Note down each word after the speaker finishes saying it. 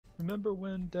Remember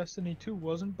when Destiny 2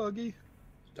 wasn't buggy?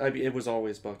 It was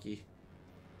always buggy.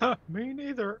 Huh, me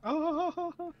neither.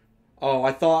 Oh. Oh,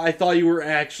 I thought you were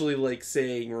actually like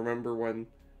saying, remember when?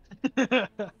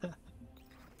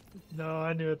 No,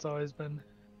 I knew it's always been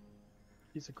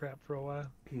a piece of crap for a while.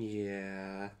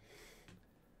 Yeah.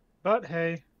 But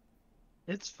hey,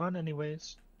 it's fun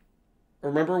anyways.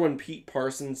 Remember when Pete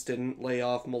Parsons didn't lay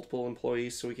off multiple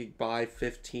employees so he could buy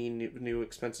 15 new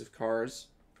expensive cars?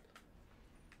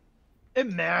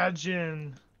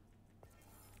 Imagine.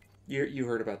 You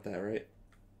heard about that, right?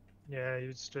 Yeah, he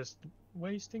was just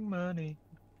wasting money.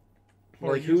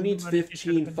 Or Like, who using the needs money he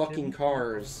should have 15 been fucking giving people.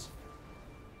 cars?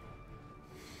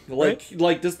 Right?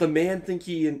 Like, does the man think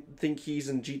he's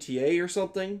in GTA or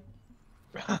something?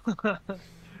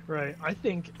 Right. I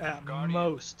think at Guardian,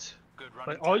 most, good like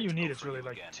running all you tactical need is for really you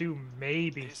like again. two,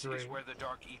 maybe This is three. where the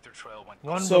Dark Ether Trail went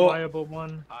One cold. So, reliable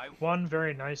one, one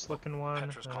very nice looking one,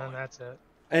 and Petra's then calling. that's it.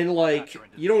 and like,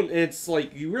 you don't, it's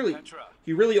like, Petra,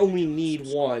 you really only did you need lose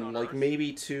some SCORN one, on like Earth?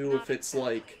 maybe two Not if it's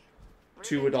exactly. like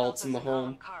two Ruben adults tells in the us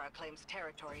home. Ankara claims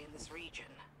territory in this region.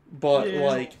 But Yeah.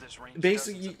 like,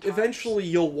 basically, eventually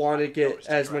you'll want to get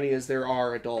as many as there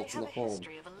are adults They in have the a home.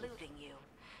 history of eluding you,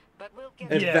 but we'll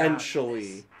get Yeah.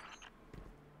 Eventually.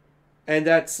 And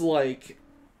that's like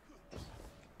That's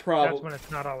probably, when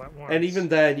it's not all at once. and even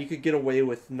then you could get away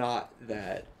with not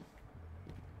that.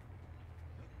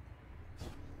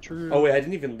 True. Oh wait, I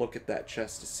didn't even look at that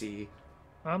chest to see.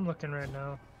 I'm looking right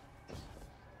now.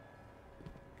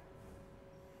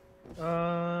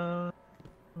 I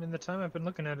mean, the time I've been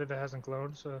looking at it, it hasn't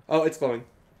glowed, so... Oh, it's glowing.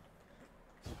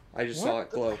 I just saw What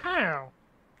it glow. How?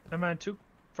 Am I too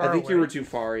far I think away? you were too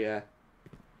far, yeah.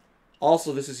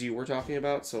 Also, this is you we're talking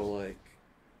about, so like...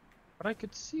 But I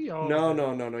could see all No, of it.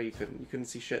 no, no, no, you couldn't. You couldn't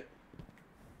see shit.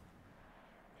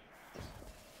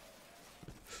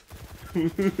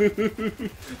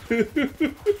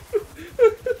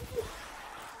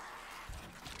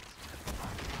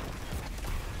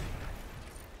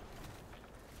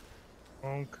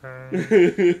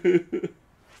 Okay.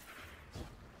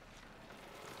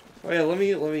 Oh yeah, let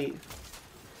me...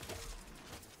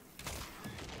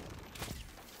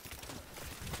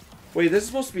 Wait, this is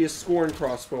supposed to be a SCORN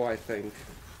crossbow, I think.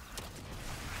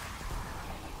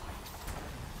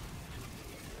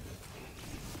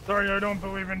 Sorry, I don't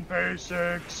believe in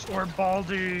basics or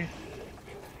Baldi.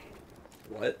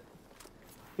 What?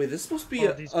 Wait, this is supposed to be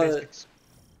Baldi's basics.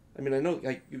 I mean, I know,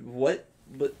 like, what?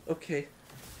 But, okay.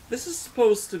 This is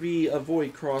supposed to be a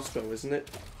void crossbow, isn't it?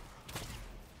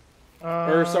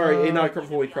 Or, sorry, not a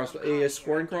void crossbow, a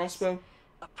SCORN crossbow?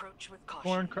 Approach with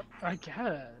caution. I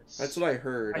guess. That's what I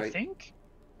heard. I think?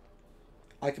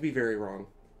 I could be very wrong.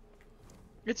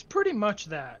 It's pretty much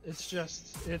that. It's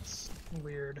just, it's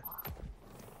weird.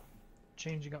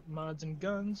 Changing up mods and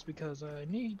guns because I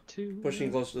need to.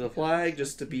 Pushing closer to the flag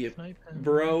just to be a Sniping.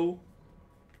 bro.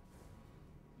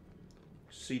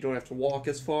 So you don't have to walk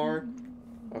as far.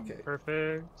 Okay.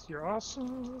 Perfect. You're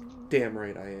awesome. Damn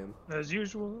right I am. As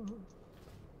usual.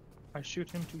 I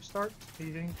shoot him to start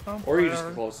feeding pump. Or you just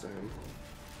get close to him.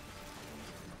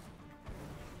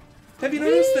 Have you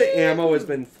noticed the ammo has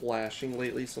been flashing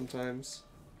lately sometimes?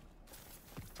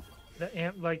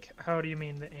 Like, how do you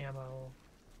mean the ammo?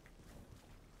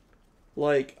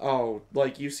 Like, oh,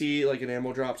 like you see like an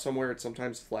ammo drop somewhere, it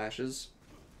sometimes flashes.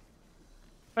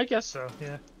 I guess so,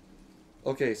 yeah.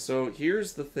 Okay, so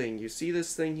here's the thing. You see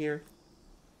this thing here?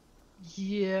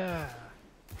 Yeah.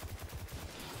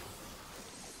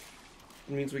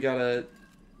 It means we gotta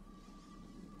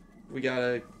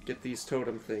get these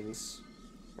totem things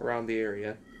around the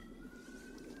area.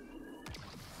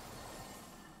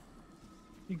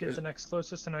 You get the next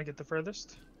closest and I get the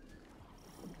furthest?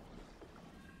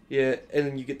 Yeah, and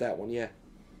then you get that one, yeah.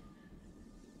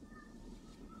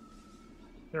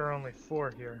 There are only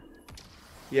 4 here.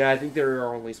 Yeah, I think there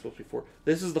are only supposed to be 4.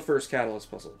 This is the first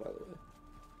catalyst puzzle, by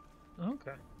the way.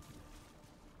 Okay.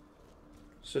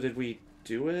 So did we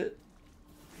do it?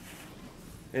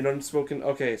 An unspoken...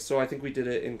 Okay, so I think we did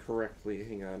it incorrectly.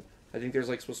 Hang on. I think there's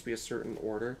like supposed to be a certain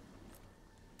order.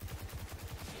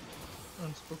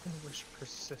 Unspoken wish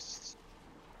persists.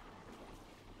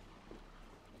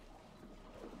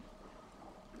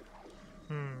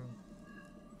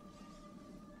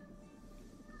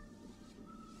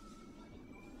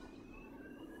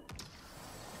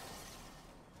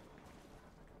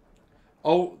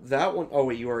 Oh, that one... Oh,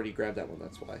 wait, you already grabbed that one.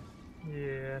 That's why.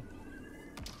 Yeah.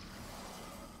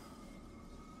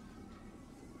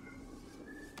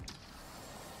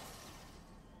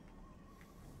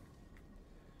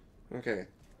 Okay.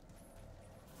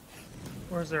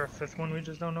 Or is there a 5th one we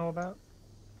just don't know about?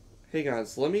 Hey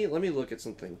guys, let me look at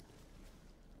something.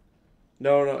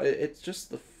 No, no, it's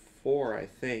just the 4, I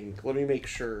think. Let me make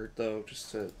sure, though,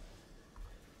 just to...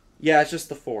 Yeah, it's just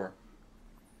the 4.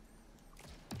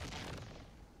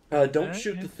 Don't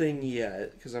shoot the thing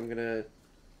yet, because I'm gonna...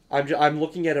 I'm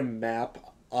looking at a map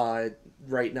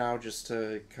right now just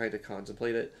to kind of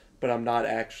contemplate it, but I'm not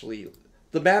actually...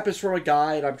 The map is from a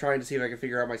guide. I'm trying to see if I can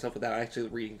figure out myself without actually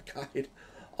reading the guide.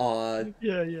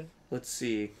 Yeah. Let's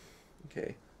see.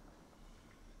 Okay.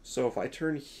 So if I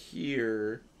turn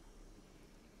here...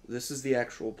 This is the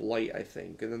actual blight, I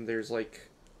think. And then there's like...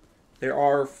 There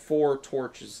are 4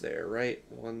 torches there, right?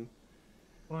 1,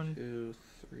 2,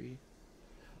 3...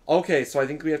 Okay, so I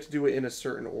think we have to do it in a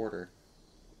certain order.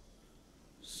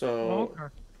 So...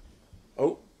 Okay.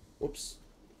 Oh, whoops.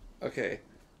 Okay.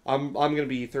 I'm gonna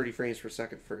be 30 frames per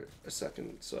second for a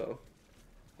second, so...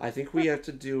 I think we have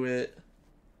to do it...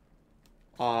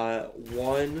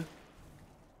 1,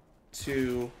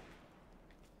 2,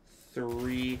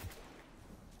 3,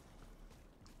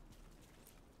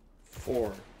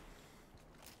 4.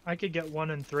 I could get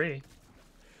 1 and 3.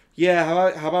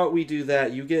 Yeah, how about we do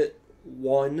that? You get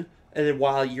 1, and then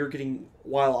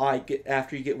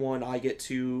after you get 1, I get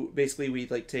 2. Basically, we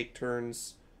like take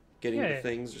turns getting the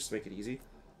things, just to make it easy.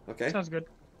 Okay. Sounds good.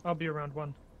 I'll be around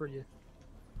 1 for you.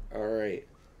 All right.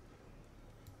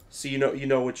 So you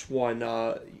know which one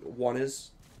 1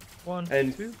 is? 1,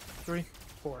 and 2, 3,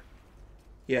 4.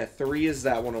 Yeah, 3 is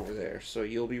that one over there. So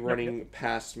you'll be running Yep.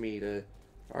 past me to.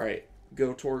 All right,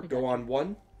 go on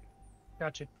 1.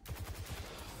 Gotcha.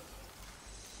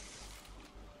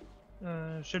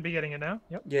 Should be getting it now.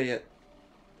 Yep. Yeah.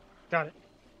 Got it.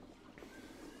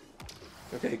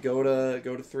 Okay, go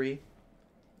to 3.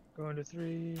 Going to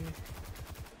 3.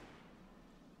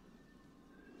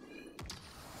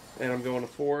 And I'm going to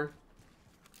 4.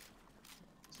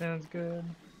 Sounds good.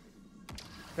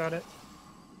 Got it.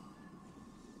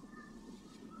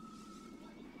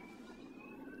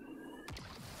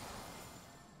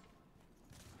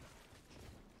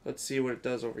 Let's see what it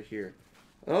does over here.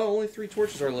 Oh, only 3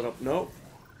 torches are lit up. Nope.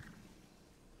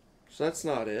 So that's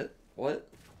not it. What?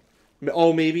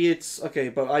 Oh, maybe it's... Okay,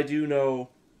 but I do know...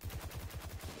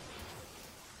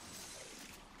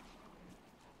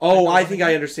 Oh, I think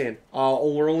I understand.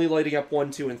 We're only lighting up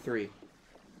 1, 2, and 3.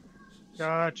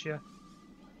 Gotcha.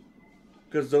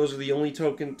 Because those are the only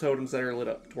totems that are lit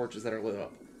up. Torches that are lit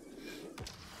up.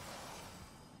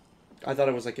 I thought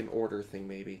it was like an order thing,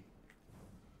 maybe.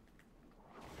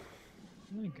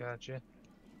 I gotcha.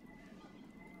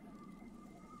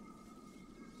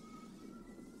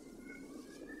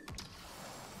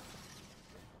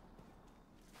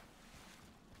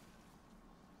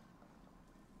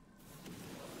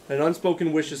 An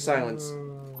unspoken wish is silence.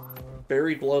 Ooh.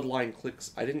 Buried bloodline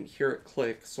clicks. I didn't hear it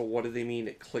click, so what do they mean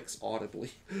it clicks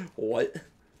audibly? What?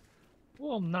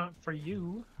 Well, not for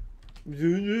you.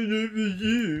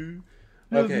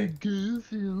 Okay.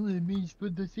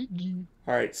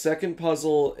 Alright, second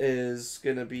puzzle is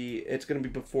gonna be... It's gonna be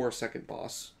before second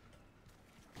boss.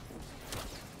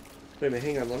 Wait a minute,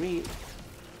 hang on, let me...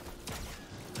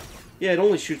 Yeah, it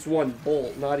only shoots 1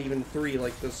 bolt, not even 3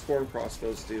 like the SCORN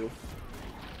crossbows do.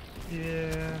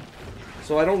 Yeah.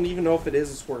 So I don't even know if it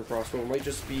is a SCORN crossbow. It might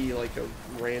just be like a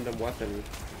random weapon.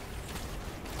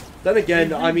 Then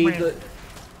again, I mean, one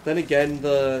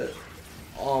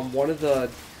of the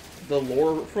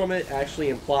lore from it actually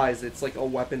implies it's like a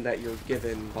weapon that you're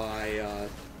given by,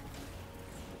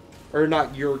 or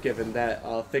not you're given, that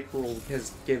Thick Rule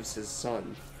gives his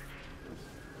son.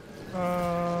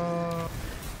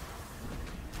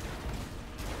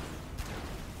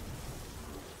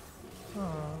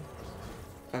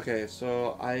 Okay,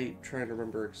 so I trying to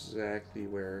remember exactly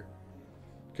where,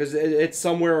 because it's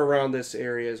somewhere around this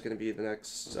area is going to be the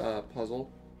next puzzle.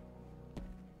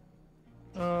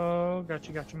 Oh,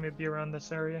 gotcha. Maybe around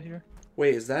this area here.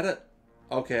 Wait, is that a?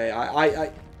 Okay,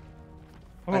 I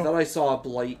Oh. thought I saw a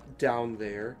blight down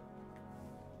there.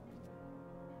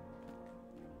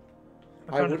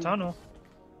 I found a tunnel.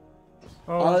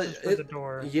 Oh, this is for the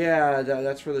door. Yeah,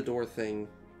 that's for the door thing.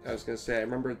 I was gonna say, I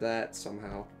remember that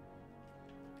somehow.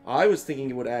 I was thinking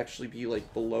it would actually be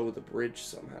like below the bridge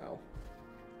somehow.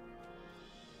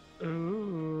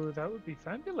 Ooh, that would be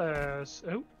fabulous.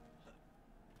 Oh.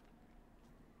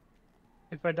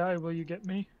 If I die, will you get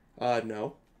me?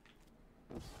 No.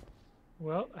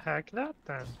 Well, hack that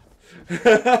then.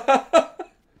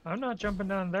 I'm not jumping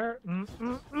down there.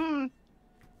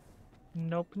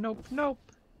 Nope.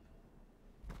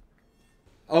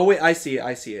 Oh wait, I see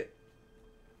it.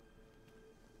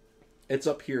 It's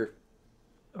up here.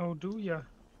 Oh, do ya?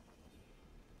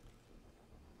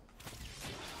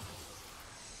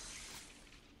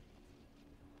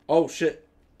 Oh shit.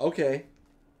 Okay.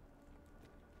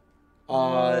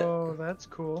 Whoa, that's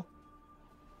cool.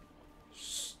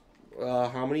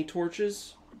 How many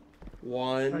torches? I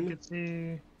One. could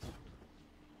see.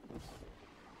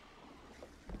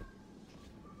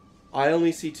 I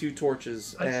only see 2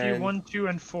 torches. I see and 1, 2,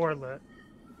 and 4 lit.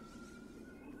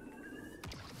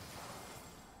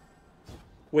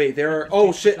 Wait, there are. can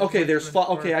Oh see shit. torches Okay, 1, there's 2, and 5.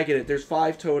 4. Okay, I get it. There's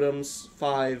 5 totems.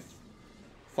 5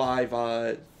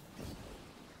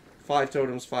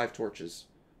 totems. 5 torches.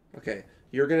 Okay,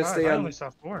 you're gonna stay I on. only saw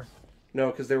 4. No,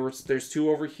 because there's 2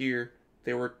 over here.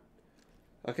 They were.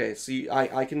 Okay, see,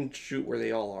 I can shoot where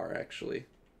they all are actually.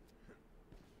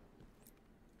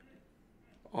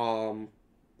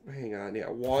 Hang on. Yeah,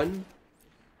 1,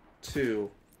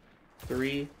 2,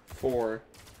 3, 4,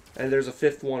 and there's a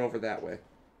 5th one over that way.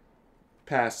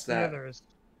 Past that. Yeah, there is.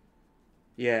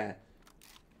 Yeah.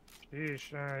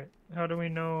 Sheesh, alright. How do we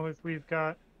know if we've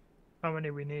got how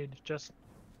many we need? Just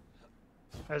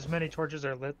as many torches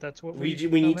are lit, that's what We how need to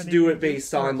many do we it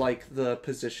based need? on, like, the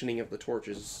positioning of the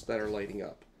torches that are lighting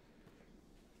up.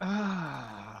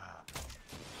 Ah.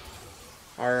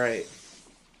 Alright.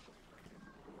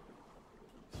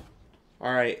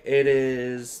 Alright, it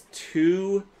is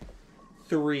 2,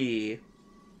 3.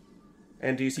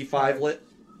 And do you see 5 lit?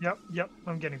 Yep,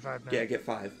 I'm getting 5 now. Yeah, get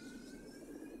 5.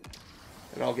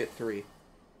 And I'll get 3.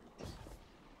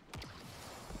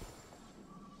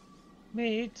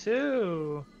 Me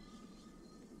too.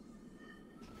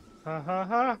 Ha ha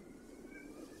ha.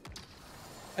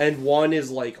 And 1 is,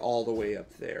 like, all the way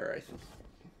up there, I think.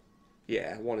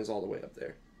 Yeah, 1 is all the way up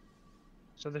there.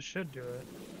 So this should do it.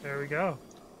 There we go.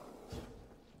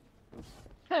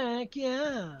 Heck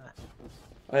yeah.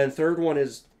 And 3rd one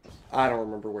is... I don't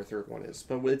remember where 3rd one is,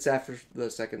 but it's after the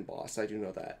 2nd boss. I do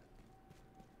know that.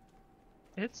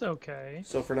 It's okay.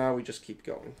 So for now, we just keep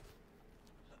going.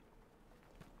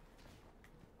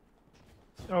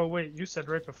 Oh wait, you said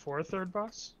right before 3rd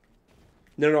boss?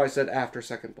 No, I said after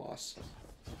 2nd boss.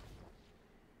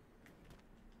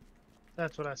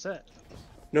 That's what I said.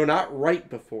 No, not right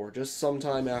before. Just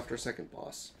sometime after 2nd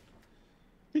boss.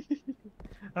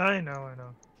 I know.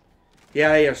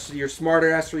 Yeah, your smarter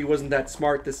assery wasn't that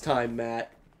smart this time,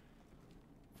 Matt.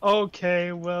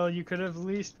 Okay, well, you could have at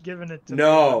least given it to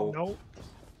No. me. Nope.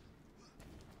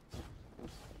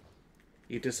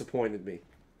 You disappointed me.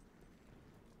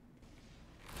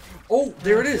 Oh,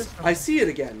 there it is. I see it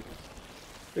again.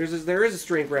 There is a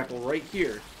string grapple right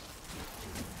here.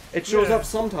 It shows Yeah. up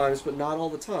sometimes, but not all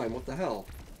the time. What the hell?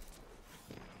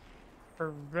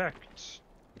 Correct.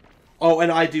 Oh,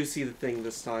 and I do see the thing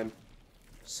this time.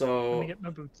 So Let me get my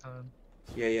boots on.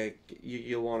 yeah.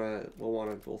 We'll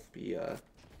wanna both be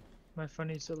My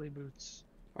funny, silly boots.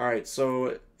 All right.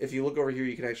 So if you look over here,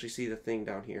 you can actually see the thing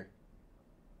down here.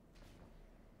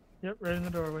 Yep, right in the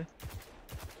doorway.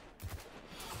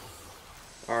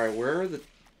 All right. Where are the?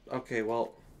 Okay.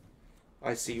 Well,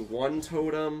 I see 1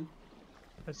 totem.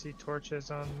 I see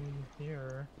torches on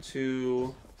here.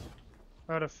 2.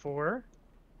 Out of 4?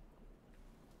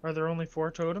 Are there only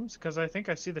 4 totems? Because I think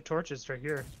I see the torches right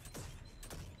here.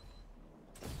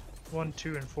 1,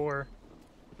 2, and 4.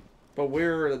 But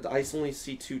I only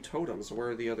see 2 totems. Where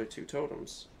are the other 2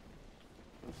 totems?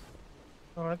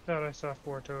 Oh, I thought I saw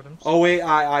 4 totems. Oh wait,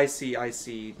 I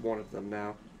see one of them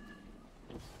now.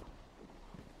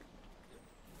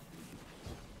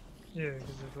 Yeah,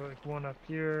 because there's like 1 up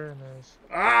here, and there's...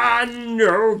 Ah,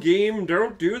 no, game,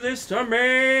 don't do this to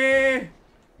me!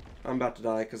 I'm about to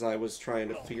die because I was trying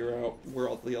to figure out where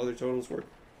all the other totems were.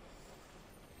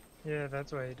 Yeah,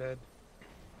 that's why he died.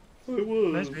 I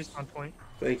was. Nice respawn point.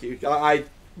 Thank you. I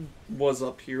was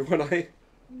up here when I...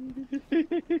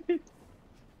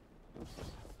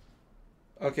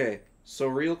 Okay, so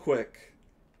real quick.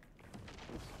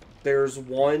 There's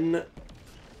 1...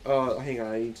 hang on,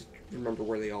 I need to remember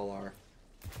where they all are.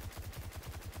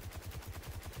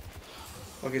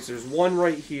 Okay, so there's 1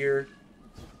 right here.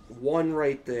 1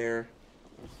 right there.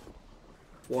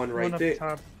 1 right there. 1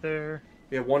 up top there.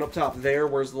 Yeah, 1 up top there.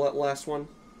 Where's the last one?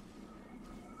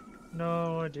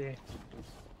 No idea.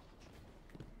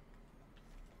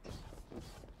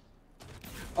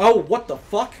 Oh, what the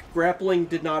fuck? Grappling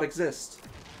did not exist.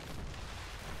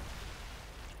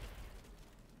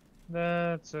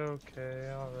 That's okay.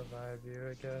 I'll revive you,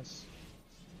 I guess.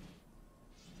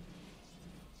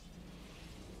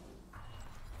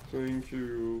 Thank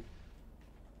you.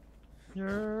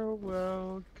 You're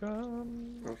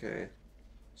welcome. Okay.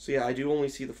 So yeah, I do only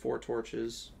see the 4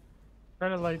 torches. Try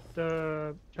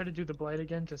to do the blight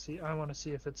again to see. I want to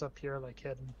see if it's up here, like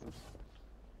hidden.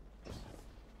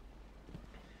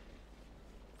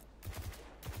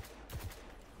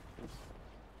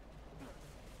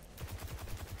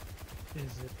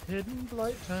 Is it hidden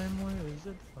blight time? Where is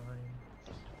it fine?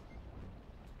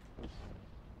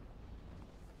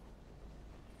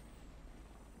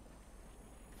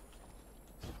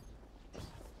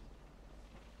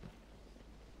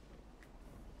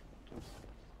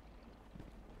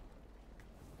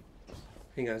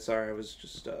 Hang on, sorry, I was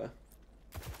just,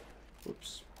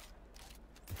 whoops.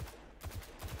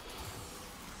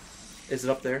 Is it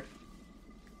up there?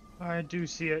 I do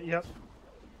see it, yep.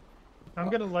 I'm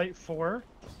gonna light 4.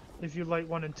 If you light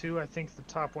 1 and 2, I think the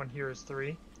top one here is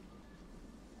 3.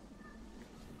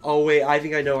 Oh, wait, I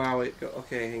think I know how it goes.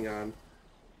 Okay, hang on.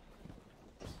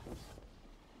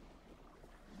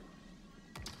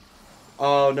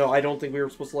 Oh, no, I don't think we were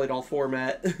supposed to light all 4,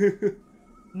 Matt.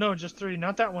 No, just 3.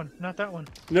 Not that one. Not that one.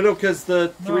 No, because the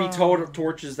 3 No.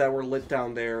 torches that were lit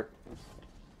down there,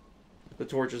 the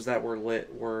torches that were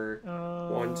lit were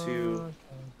 1, 2... Okay.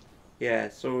 Yeah,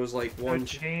 so it was like 1... It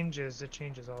changes. It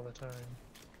changes all the time.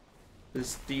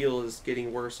 This deal is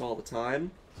getting worse all the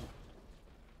time.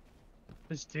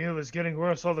 This deal is getting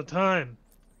worse all the time.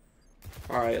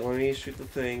 Alright, let me shoot the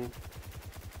thing.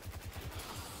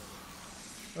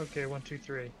 Okay, 1, 2,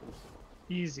 3.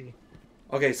 Easy.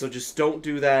 Okay, so just don't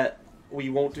do that. We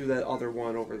won't do that other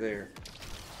one over there.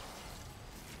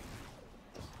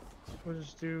 We'll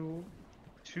just do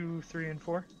 2, 3, and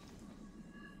 4.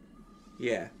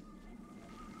 Yeah.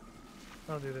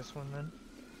 I'll do this one then.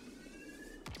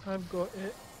 I've got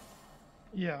it.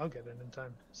 Yeah, I'll get it in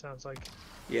time. Sounds like.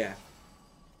 Yeah.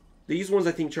 These ones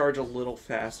I think charge a little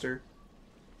faster.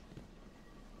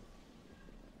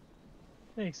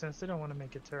 Makes sense. They don't want to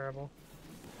make it terrible.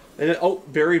 And then, oh,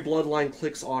 buried bloodline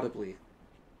clicks audibly.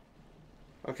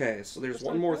 Okay, so there's Just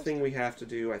one like more last thing we have to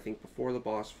do, I think, before the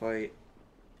boss fight.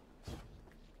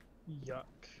 Yuck.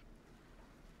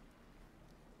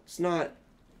 It's not...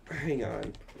 Hang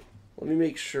on. Let me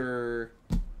make sure...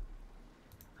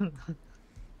 Okay.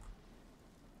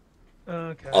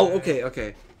 Oh, okay,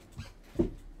 okay.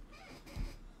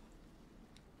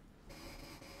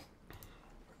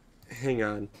 Hang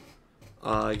on.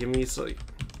 Give me some...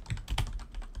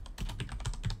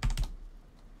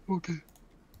 Okay.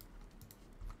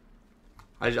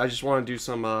 I just want to do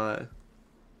some,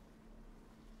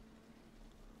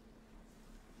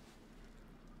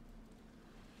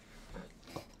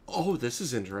 Oh, this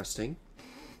is interesting.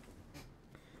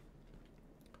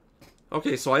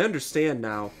 Okay, so I understand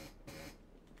now,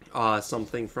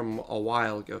 something from a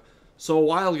while ago. So a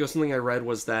while ago, something I read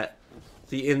was that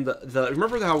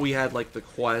remember how we had, like, the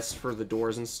quest for the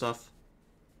doors and stuff?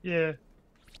 Yeah.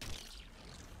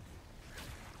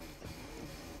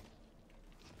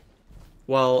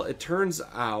 Well, it turns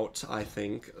out, I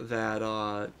think, that,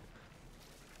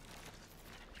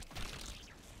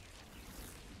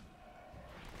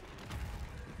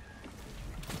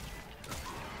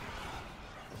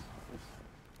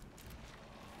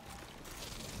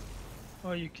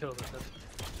 Oh, you killed it.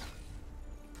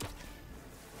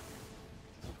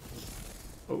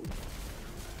 Oh.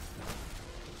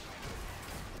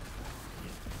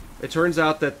 It turns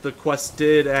out that the quest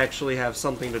did actually have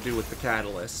something to do with the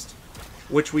catalyst,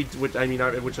 which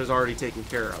was already taken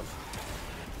care of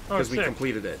because we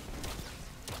completed it.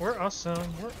 We're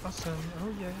awesome. We're awesome.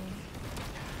 Oh yeah.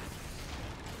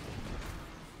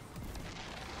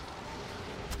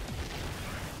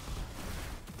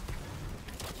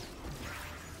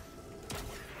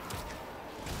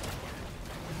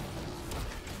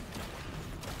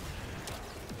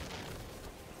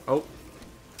 Oh.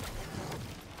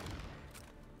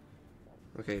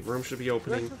 Okay, room should be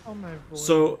opening.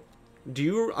 So, do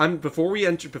you? Before we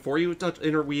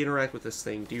interact with this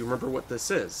thing, do you remember what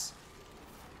this is?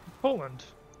 Poland.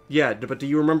 Yeah, but do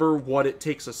you remember what it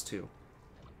takes us to?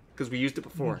 Because we used it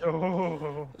before.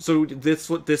 No. So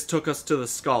this took us to the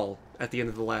skull at the end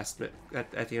of the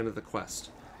at the end of the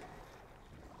quest.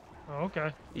 Oh,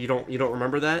 okay. You don't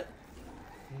remember that?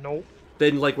 Nope.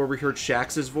 Then, like, where we heard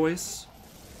Shax's voice?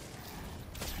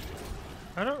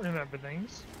 I don't remember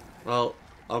things. Well,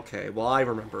 okay. Well, I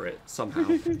remember it somehow.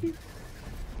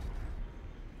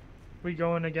 We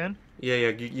going again? Yeah.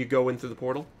 You go in through the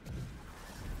portal?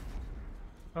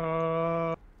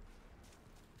 Yeah,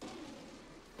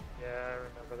 I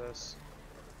remember this.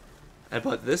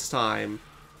 But this time...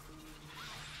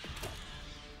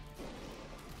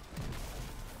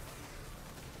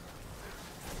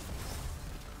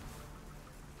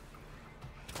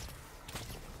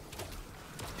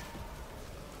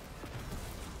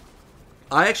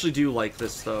 I actually do like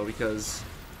this, though, because...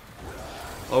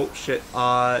 Oh, shit.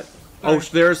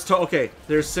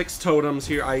 There's 6 totems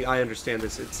here. I understand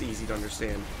this. It's easy to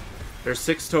understand. There's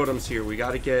 6 totems here. We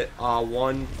gotta get,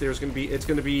 one. It's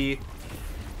gonna be...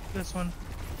 This one.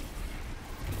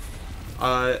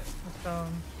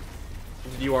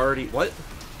 You already... What?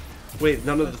 Wait,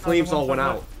 none of the flames all went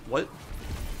out. What?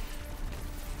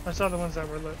 I saw the ones that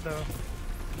were lit, though.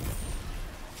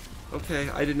 Okay,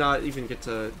 I did not even get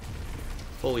to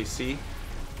fully see.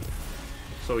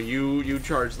 So you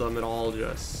charge them and all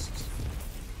just...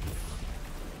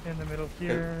 In the middle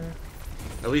here.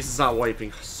 At least it's not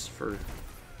wiping us for...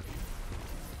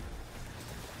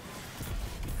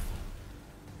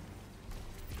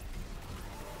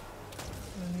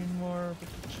 I need more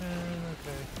protection.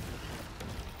 Okay.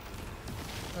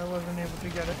 I wasn't able to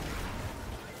get it.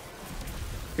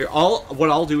 Here, what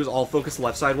I'll do is I'll focus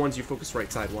left side ones, you focus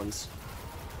right side ones.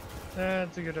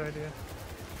 That's a good idea.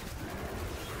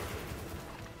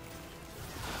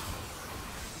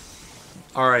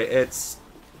 Alright, it's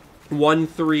 1,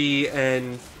 3,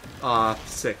 and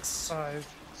 6. 5,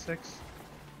 6.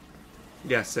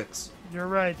 Yeah, 6. You're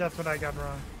right, that's what I got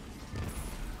wrong.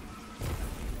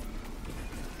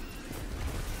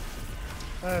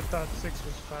 I thought 6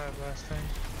 was 5 last time.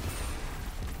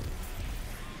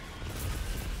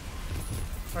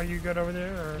 Are you good over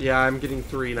there? Or? Yeah, I'm getting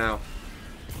 3 now.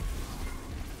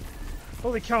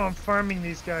 Holy cow, I'm farming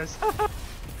these guys.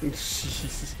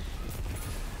 Jeez.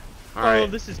 Oh,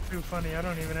 Alright. this is too funny. I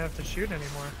don't even have to shoot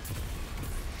anymore.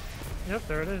 Yep,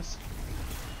 there it is.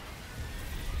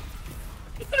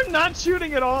 I'm not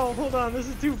shooting at all. Hold on, this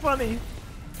is too funny.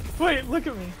 Wait, look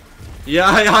at me. Yeah,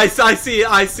 I see it.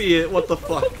 I see it. What the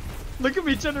fuck? Look at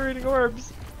me generating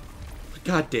orbs.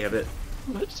 God damn it.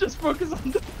 Let's just focus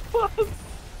on the boss.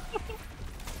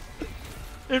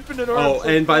 Infinite orbs. Oh,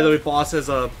 and by the way, boss has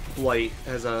a blight.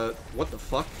 Has a... What the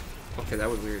fuck? Okay, that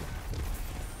was weird.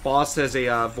 Boss has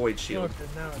a void shield. Okay,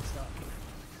 now it's stopped.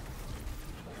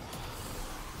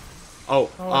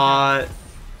 Oh,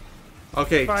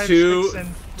 okay, 5, 2, 6, and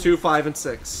 2, 5, and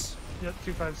 6. Yep,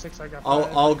 2, 5, 6. I got.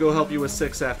 I'll go help you with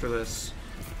 6 after this.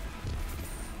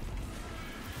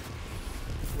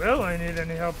 Will I need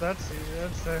any help? That's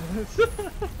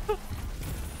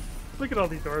Look at all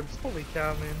these orbs. Holy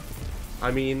cow, man. I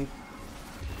mean...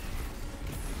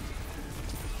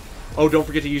 Oh, don't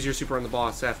forget to use your super on the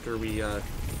boss after we,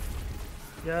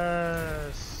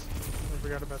 Yes. I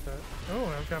forgot about that. Oh,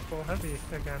 I've got full heavy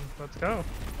again. Let's go.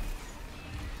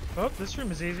 Oh, this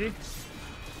room is easy.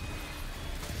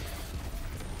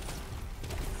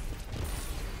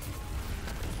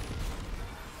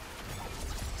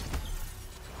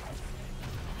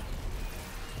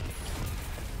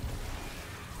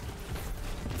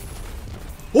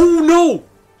 Oh no!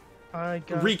 I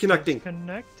got Reconnecting.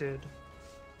 disconnected.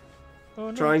 Oh,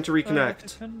 no. Trying to I got reconnect.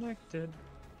 disconnected.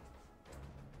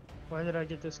 Why did I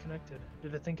get disconnected?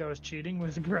 Did I think I was cheating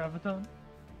with Graviton?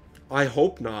 I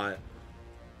hope not.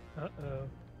 Uh-oh.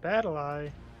 Battle Eye.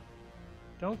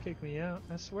 Don't kick me out.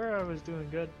 I swear I was doing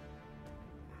good.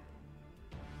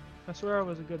 I swear I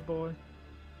was a good boy.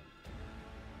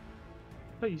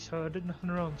 Please, sir, I did nothing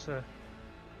wrong, sir.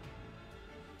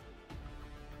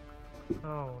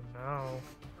 Oh no.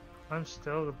 I'm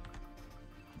still the...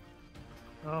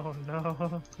 Oh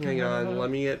no. Hang on, let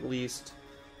me at least...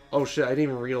 Oh shit, I didn't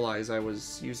even realize I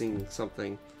was using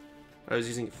something. I was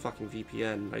using a fucking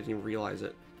VPN. I didn't even realize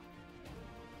it.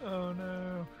 Oh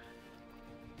no.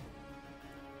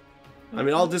 I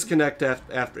mean, I'll disconnect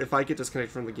after... If I get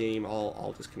disconnected from the game,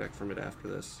 I'll disconnect from it after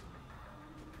this.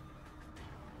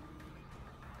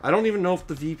 I don't even know if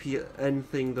the VPN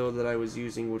thing, though, that I was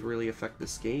using would really affect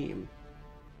this game.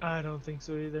 I don't think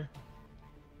so either.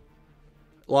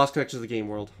 Lost connection to the game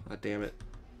world. God damn it.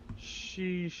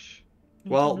 Sheesh.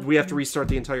 Well, we have to restart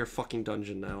the entire fucking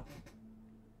dungeon now.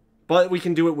 But we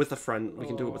can do it with a friend. We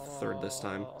can do it with a third this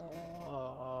time.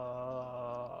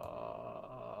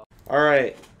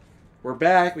 Alright. We're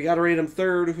back. We got a random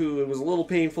third who it was a little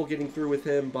painful getting through with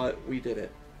him, but we did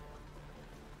it.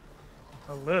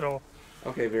 A little.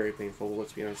 Okay, very painful.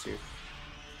 Let's be honest here.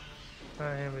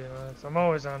 I am being honest. I'm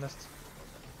always honest.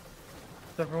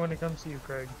 Except for when it comes to you,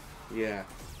 Craig. Yeah.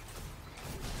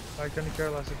 I couldn't care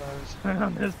less if I was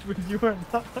honest with you or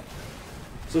not.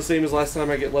 So same as last time,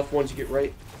 I get left ones, you get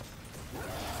right?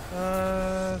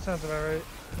 Sounds about right.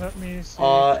 Let me see.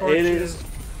 It is...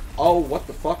 Oh, what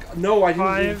the fuck? No, I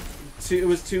didn't 5. It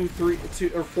was 2, 3,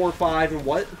 2, or 4, 5, and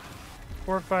what?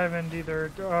 4, 5, and either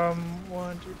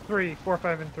 1, 2, 3. 4,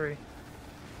 5, and 3.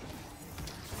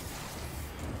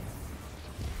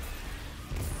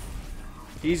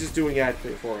 He's just doing ad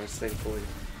for us, thankfully.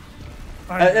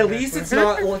 At least it's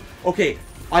not... Okay,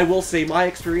 I will say, my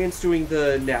experience doing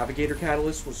the Navigator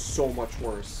Catalyst was so much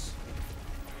worse.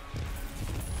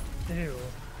 Ew.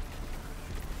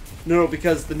 No,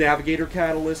 because the Navigator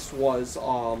Catalyst was,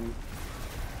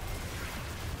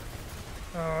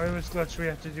 Oh, it was glitched. We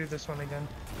have to do this one again.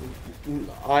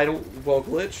 I don't... Well,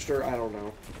 glitched, or I don't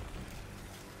know.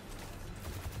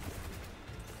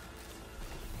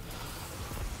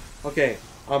 Okay,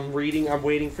 I'm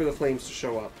waiting for the flames to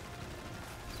show up.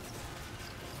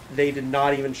 They did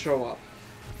not even show up.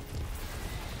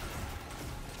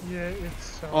 Yeah,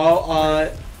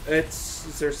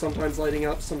 it's... they're sometimes lighting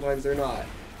up, sometimes they're not.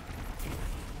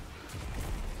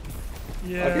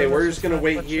 Yeah, okay, we're just gonna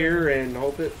wait glitching. here and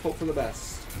hope for the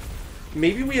best.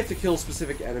 Maybe we have to kill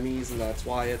specific enemies, and that's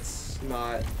why it's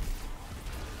not...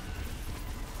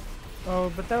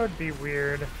 Oh, but that would be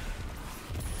weird.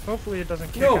 Hopefully it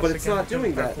doesn't kick No, us but it's again not because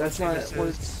doing of how that. That's glitchy not this what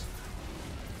is. it's...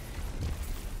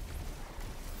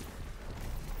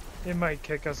 It might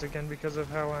kick us again because of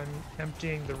how I'm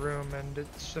emptying the room, and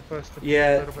it's supposed to be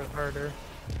Yeah. a little bit harder.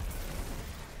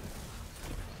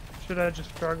 Should I just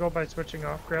struggle by switching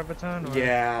off Graviton? Or...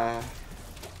 Yeah.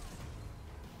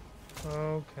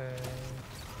 Okay.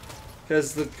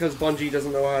 Because Bungie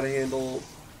doesn't know how to handle...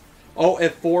 Oh,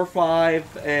 at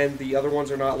 4-5, and the other ones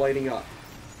are not lighting up.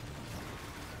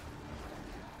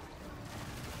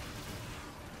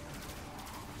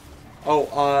 Oh,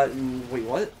 wait,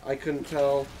 what? I couldn't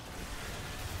tell.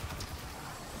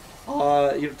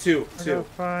 You have two. I got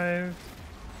 5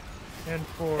 and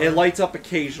 4. It lights up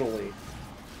occasionally.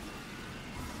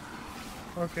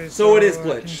 Okay, So it is Can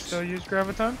you glitched. still use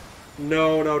Graviton?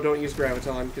 No, don't use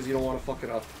Graviton, because you don't want to fuck it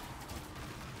up.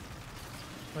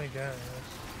 My gosh.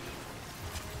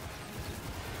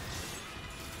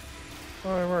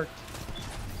 Oh, it worked.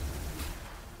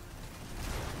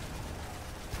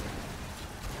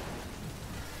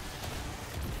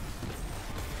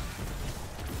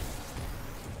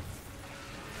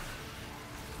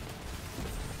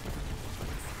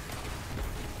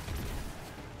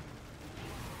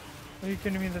 Are you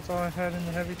kidding me? That's all I had in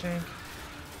the heavy tank.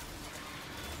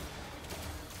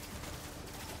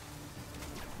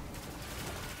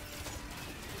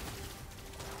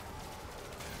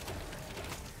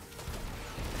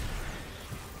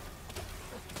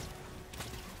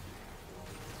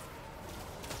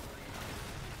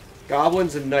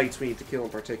 Goblins and knights we need to kill in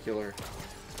particular.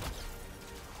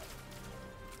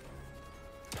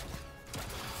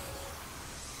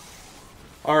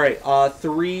 Alright,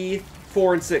 3,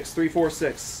 4, and 6. 3, 4,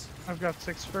 6. I've got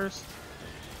 6 first.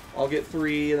 I'll get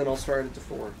 3, and then I'll start it to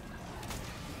 4.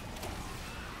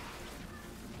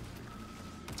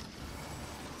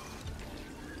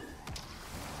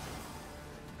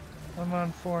 I'm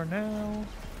on 4 now.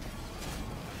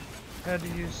 Had to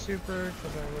use super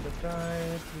because I would have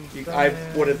died. Use I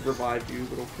dice. would have revived you,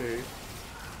 but okay.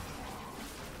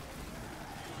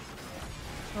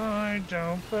 I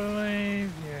don't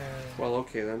believe you. Well,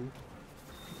 okay then.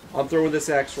 I'm throwing this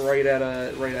axe right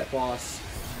at boss.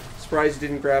 Surprised you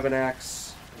didn't grab an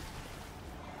axe.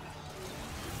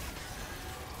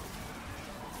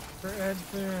 For Ed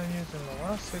clear, I'm using the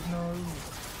lost signal.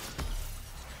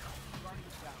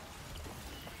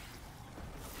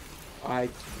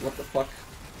 What the fuck?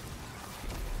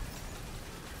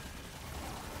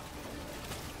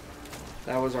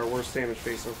 That was our worst damage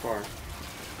phase so far.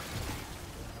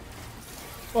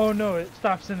 Oh no, it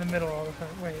stops in the middle all the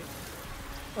time. Wait.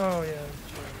 Oh yeah.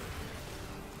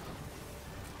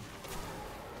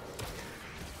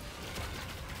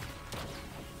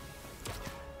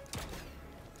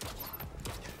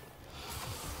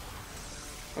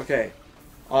 Okay.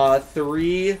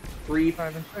 3,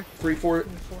 5 and 6. 3, 4.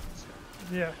 3, 4, 6.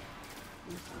 Yeah.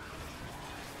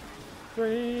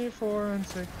 3, 4, and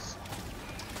 6.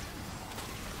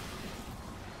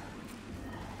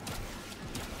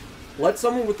 Let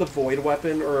someone with the void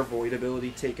weapon or a void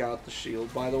ability take out the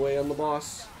shield, by the way, on the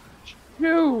boss.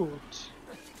 Shoot!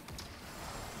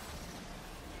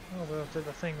 Oh, well, to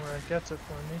the thing where it gets it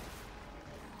for me.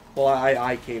 Well,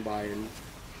 I came by and...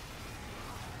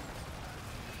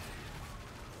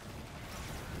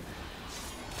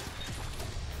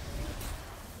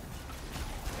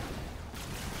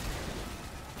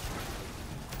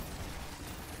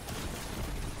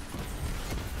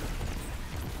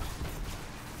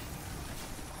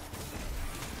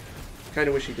 Kind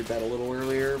of wish he did that a little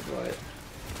earlier, but...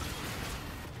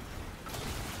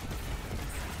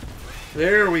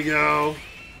 There we go!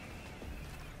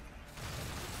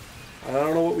 I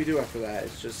don't know what we do after that,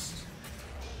 it's just...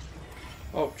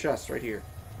 Oh, chest, right here.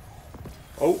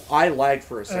 Oh, I lagged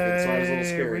for a second, so I was a little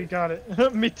scared. We got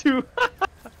it. Me too.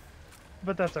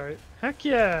 But that's alright. Heck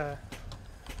yeah!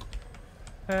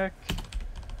 Heck...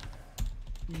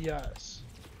 yes.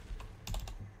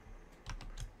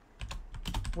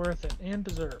 Worth it and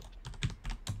deserved.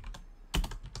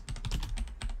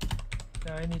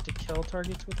 Now I need to kill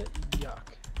targets with it?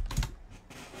 Yuck.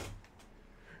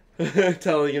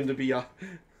 telling him to be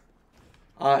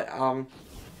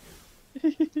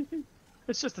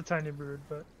It's just a tiny brood,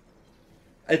 but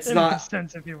it's it not makes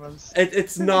sense if he was.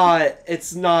 it's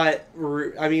not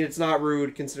rude. I mean, it's not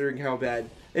rude considering how bad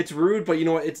it's rude, but you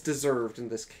know what, it's deserved in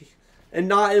this case, and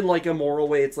not in like a moral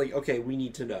way. It's like, okay, we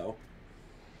need to know,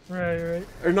 Right.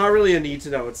 or not really a need to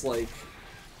know. It's like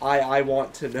I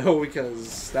want to know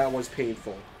because that was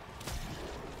painful.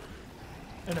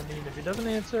 And I mean, if he doesn't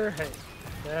answer, hey,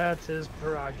 that's his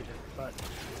prerogative. But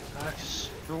I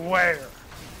swear.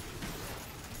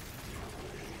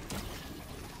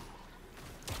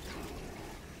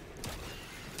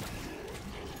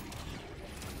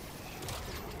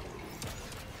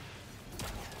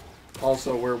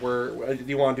 Also, do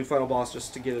you want to do final boss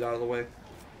just to get it out of the way?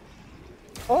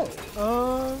 Oh,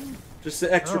 Just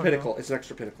the extra I don't pinnacle. know. It's an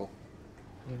extra pinnacle.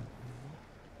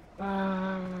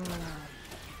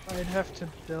 I'd have to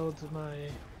build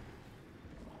my.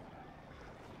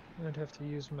 I'd have to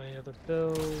use my other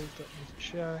build. Let me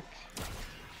check.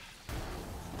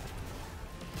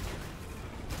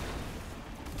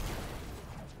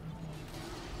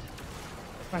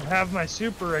 I have my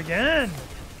super again!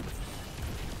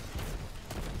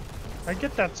 I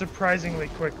get that surprisingly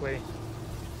quickly.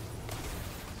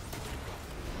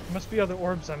 Must be other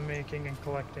orbs I'm making and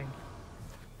collecting.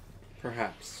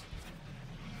 Perhaps.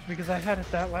 Because I had it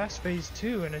that last phase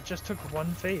too, and it just took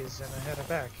one phase and I had it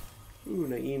back. Ooh,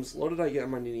 Naeem's. What did I get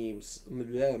on my Naeem's?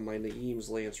 My Naeem's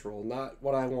Lance roll. Not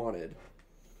what I wanted.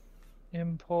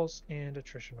 Impulse and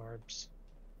attrition orbs.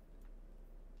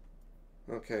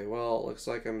 Okay, well, it looks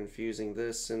like I'm infusing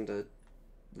this into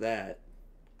that.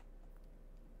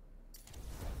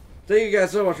 Thank you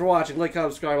guys so much for watching. Like,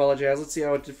 comment, subscribe, all that jazz. Let's see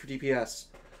how it did for DPS.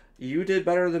 You did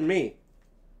better than me.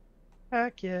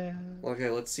 Heck yeah. Okay,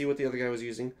 let's see what the other guy was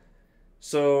using.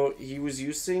 So, he was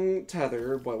using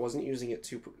Tether, but wasn't using it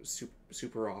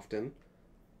super often.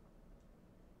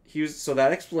 So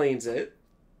that explains it.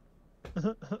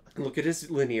 Look at his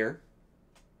linear.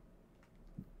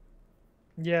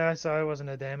 Yeah, I saw it wasn't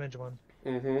a damage one.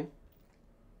 Mm-hmm.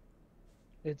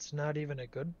 It's not even a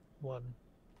good one.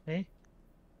 Eh?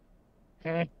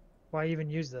 Eh. Why even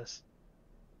use this?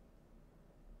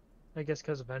 I guess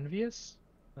because of Envious?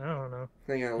 I don't know.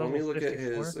 Hang on, let Level me look at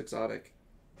 54? his exotic.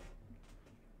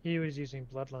 He was using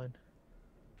Bloodline.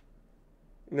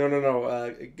 No,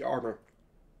 armor.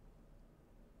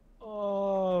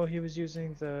 Oh, he was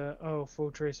using the... Oh, Foe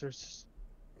Tracers.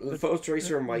 The Foe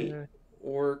Tracer might Yeah.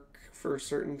 work for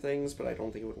certain things, but I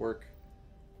don't think it would work.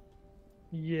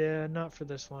 Yeah, not for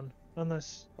this one.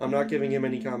 Unless... I'm not giving him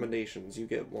any commendations. You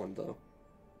get one, though.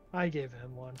 I gave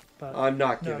him one, but... I'm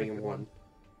not not giving a him good one. one.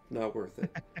 Not worth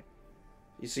it.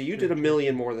 You see, you True, did a true,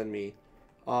 million true. more than me.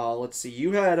 Let's see.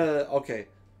 You had a... Okay.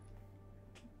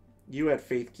 You had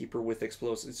Faithkeeper with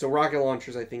explosives. So rocket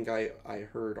launchers, I think I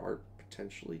heard, are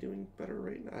potentially doing better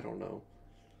right now. I don't know.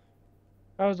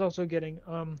 I was also getting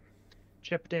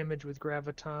chip damage with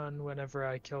Graviton whenever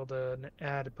I killed an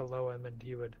ad below him and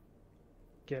he would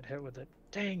get hit with it.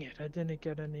 Dang it, I didn't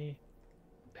get any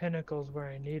pinnacles where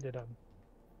I needed them.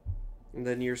 And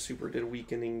then your super did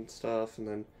weakening stuff, and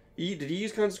then... Did you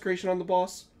use Consecration on the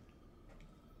boss?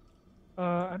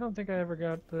 I don't think I ever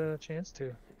got the chance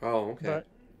to, Oh, okay. but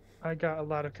I got a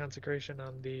lot of consecration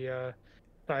on the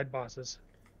side bosses.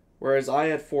 Whereas I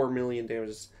had 4 million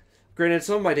damages. Granted,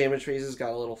 some of my damage phases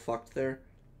got a little fucked there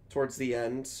towards the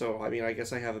end, so I mean, I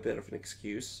guess I have a bit of an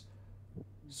excuse.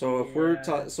 So if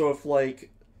if like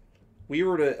we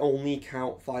were to only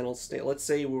count Final Stand, let's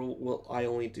say I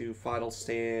only do Final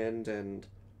Stand, and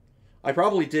I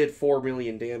probably did 4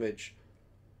 million damage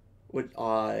with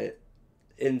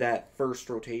in that first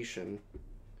rotation.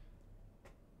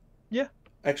 Yeah.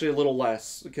 Actually, a little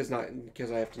less because I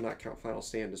have to not count Final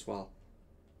Stand as well.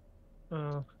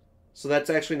 So that's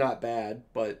actually not bad,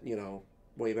 but you know,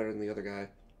 way better than the other guy.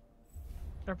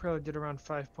 I probably did around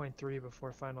 5.3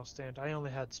 before Final Stand. I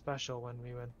only had Special when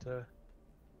we went to...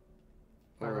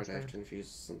 Alright, I have to infuse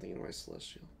something in my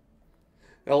Celestial.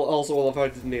 Also, well, if I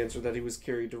didn't answer that he was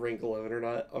carried to rank 11 or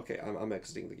not, okay, I'm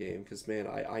exiting the game, because, man,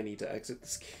 I need to exit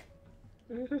this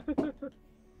game.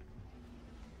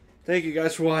 Thank you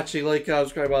guys for watching. Like,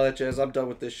 subscribe, all that jazz. I'm done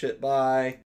with this shit. Bye.